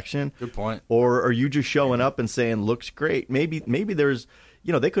transaction? Good point. Or are you just showing up and saying, looks great? Maybe there's,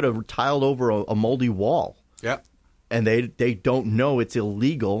 they could have tiled over a moldy wall. Yeah. And they don't know it's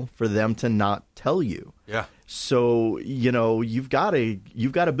illegal for them to not tell you. Yeah. So, you've got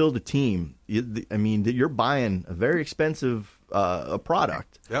to build a team. You're buying a very expensive a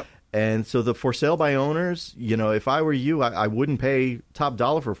product. Yep. And so the for sale by owners, if I were you, I wouldn't pay top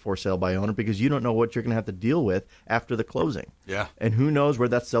dollar for for sale by owner because you don't know what you're going to have to deal with after the closing. Yeah. And who knows where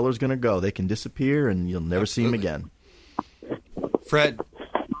that seller's going to go. They can disappear and you'll never see them again. Fred,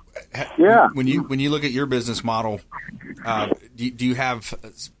 yeah. When you look at your business model, do you have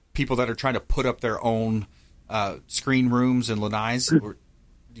people that are trying to put up their own screen rooms and lanais? Or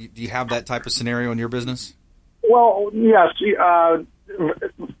do you have that type of scenario in your business? Well, yes.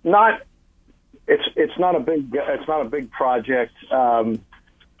 It's not a big project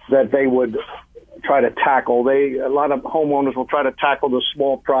that they would try to tackle. A lot of homeowners will try to tackle the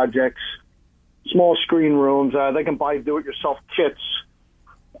small projects, small screen rooms. They can buy do-it-yourself kits.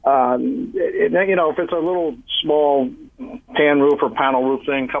 If it's a little small tan roof or panel roof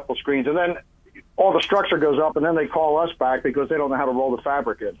thing, couple screens, and then all the structure goes up, and then they call us back because they don't know how to roll the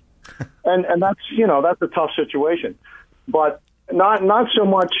fabric in, and that's a tough situation, but not so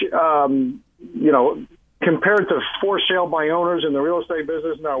much compared to for sale by owners in the real estate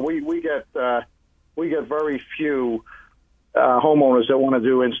business. No, we get very few homeowners that want to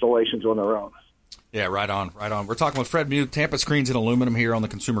do installations on their own. Yeah, right on. We're talking with Fred Muth, Tampa Screens and Aluminum here on the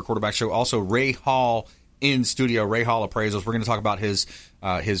Consumer Quarterback Show. Also, Ray Hall in studio, Ray Hall Appraisals. We're going to talk about his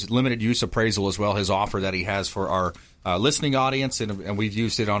limited use appraisal as well, his offer that he has for our listening audience, and we've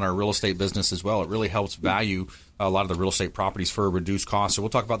used it on our real estate business as well. It really helps value a lot of the real estate properties for a reduced cost. So we'll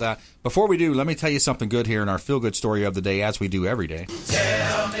talk about that. Before we do, let me tell you something good here in our feel-good story of the day, as we do every day.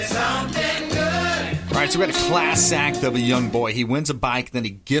 Tell me something good. All right, so we had a class act of a young boy. He wins a bike, then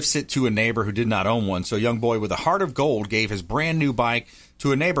he gifts it to a neighbor who did not own one. So a young boy with a heart of gold gave his brand new bike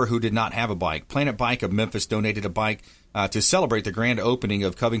to a neighbor who did not have a bike. Planet Bike of Memphis donated a bike to celebrate the grand opening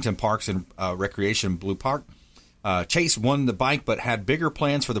of Covington Parks and Recreation Blue Park. Chase won the bike but had bigger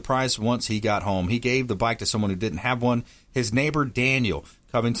plans for the prize once he got home. He gave the bike to someone who didn't have one. His neighbor, Daniel,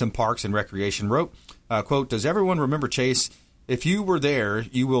 Covington Parks and Recreation, wrote, quote, "Does everyone remember Chase? If you were there,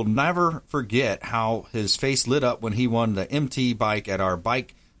 you will never forget how his face lit up when he won the MT bike at our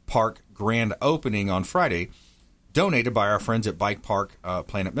bike park grand opening on Friday, donated by our friends at Bike Park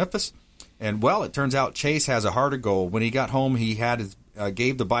Planet Memphis." And, well, it turns out Chase has a heart of gold. When he got home, he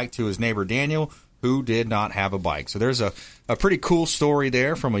gave the bike to his neighbor, Daniel, who did not have a bike. So there's a pretty cool story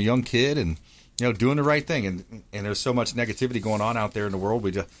there from a young kid and, doing the right thing. And there's so much negativity going on out there in the world.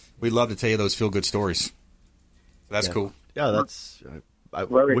 We love to tell you those feel-good stories. So that's cool. Yeah, that's. I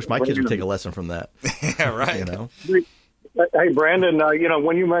wish my kids would take a lesson from that. Yeah, right. Hey, Brandon,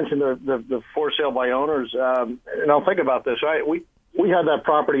 when you mentioned the for sale by owners, think about this, right? We had that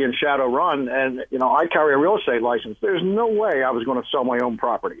property in Shadow Run, and, I carry a real estate license. There's no way I was going to sell my own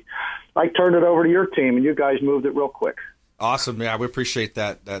property. I turned it over to your team, and you guys moved it real quick. Awesome. Yeah, we appreciate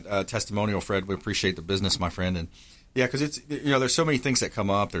that testimonial, Fred. We appreciate the business, my friend. And, yeah, because it's, there's so many things that come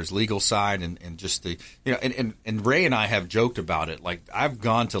up. There's legal side and just the, and Ray and I have joked about it. Like, I've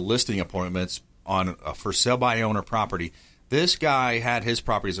gone to listing appointments on a for sale by owner property. This guy had his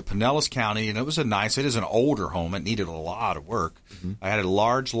property in Pinellas County, and it is an older home. It needed a lot of work. Mm-hmm. I had a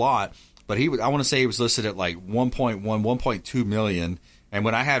large lot, but I want to say he was listed at like 1.2 million. And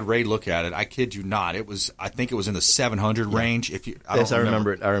when I had Ray look at it, I kid you not, I think it was in the 700 range. I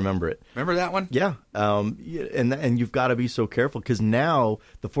remember it. I remember it. Remember that one? Yeah. And you've got to be so careful because now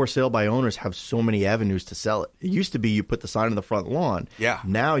the for sale by owners have so many avenues to sell it. It used to be you put the sign on the front lawn. Yeah.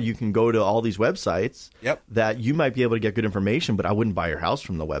 Now you can go to all these websites that you might be able to get good information, but I wouldn't buy your house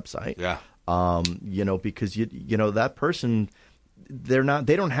from the website. Yeah. Because that person,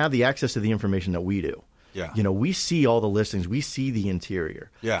 they don't have the access to the information that we do. Yeah. We see all the listings. We see the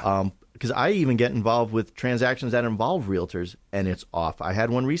interior. Yeah. Because I even get involved with transactions that involve realtors, and it's off. I had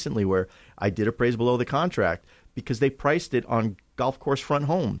one recently where I did appraise below the contract because they priced it on golf course front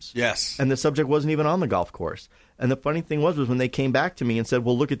homes. Yes. And the subject wasn't even on the golf course. And the funny thing was when they came back to me and said,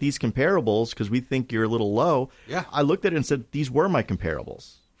 well, look at these comparables because we think you're a little low. Yeah. I looked at it and said, these were my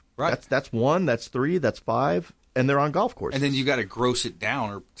comparables. Right. That's 1, that's 3, that's 5. And they're on golf courses. And then you got to gross it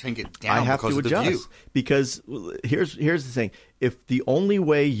down or take it down. I have because to of adjust the view. Because here's the thing: if the only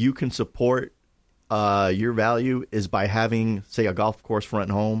way you can support your value is by having, say, a golf course front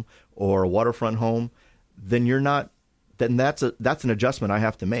home or a waterfront home, then you're not. Then that's an adjustment I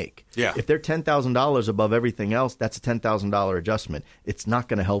have to make. Yeah. If they're $10,000 above everything else, that's a $10,000 adjustment. It's not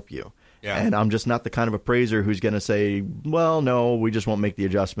going to help you. Yeah. And I'm just not the kind of appraiser who's going to say, well, no, we just won't make the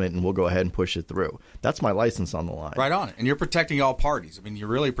adjustment and we'll go ahead and push it through. That's my license on the line. Right on. And you're protecting all parties. I mean, you're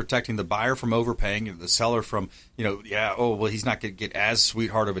really protecting the buyer from overpaying and the seller from, he's not going to get as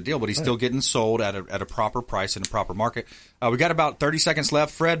sweetheart of a deal, but he's still getting sold at a proper price in a proper market. We got about 30 seconds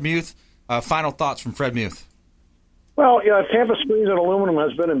left. Fred Muth, final thoughts from Fred Muth. Well, Tampa Screens and Aluminum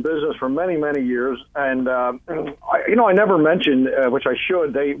has been in business for many, many years, and I never mentioned, which I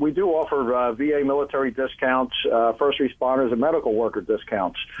should. We do offer VA military discounts, first responders, and medical worker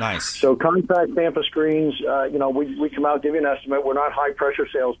discounts. Nice. So contact Tampa Screens. We come out, give you an estimate. We're not high pressure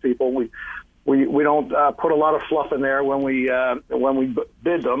salespeople. We don't put a lot of fluff in there when we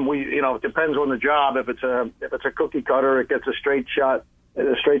bid them. It depends on the job. If it's a cookie cutter, it gets a straight shot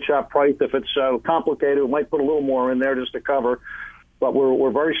price. If it's complicated, we might put a little more in there just to cover. But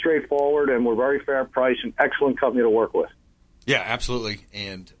we're very straightforward, and we're very fair price, and excellent company to work with. Yeah, absolutely.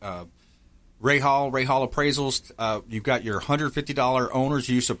 And Ray Hall Appraisals, you've got your $150 owner's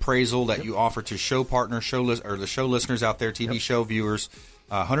use appraisal that you offer to show partners, the show listeners out there, TV show viewers.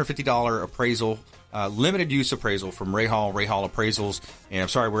 $150 appraisal, limited use appraisal from Ray Hall Appraisals. And I'm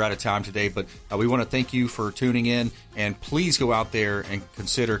sorry we're out of time today, but we want to thank you for tuning in. And please go out there and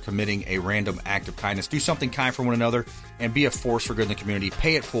consider committing a random act of kindness. Do something kind for one another and be a force for good in the community.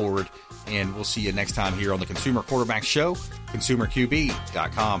 Pay it forward. And we'll see you next time here on the Consumer Quarterback Show,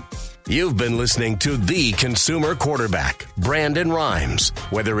 ConsumerQB.com. You've been listening to the consumer quarterback, Brandon Rhymes.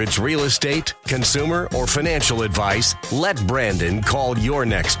 Whether it's real estate, consumer, or financial advice, let Brandon call your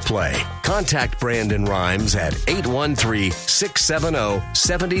next play. Contact Brandon Rhymes at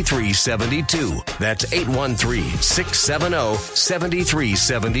 813-670-7372. That's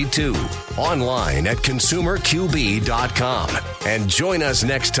 813-670-7372. Online at consumerqb.com. And join us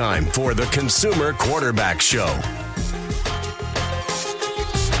next time for the Consumer Quarterback Show.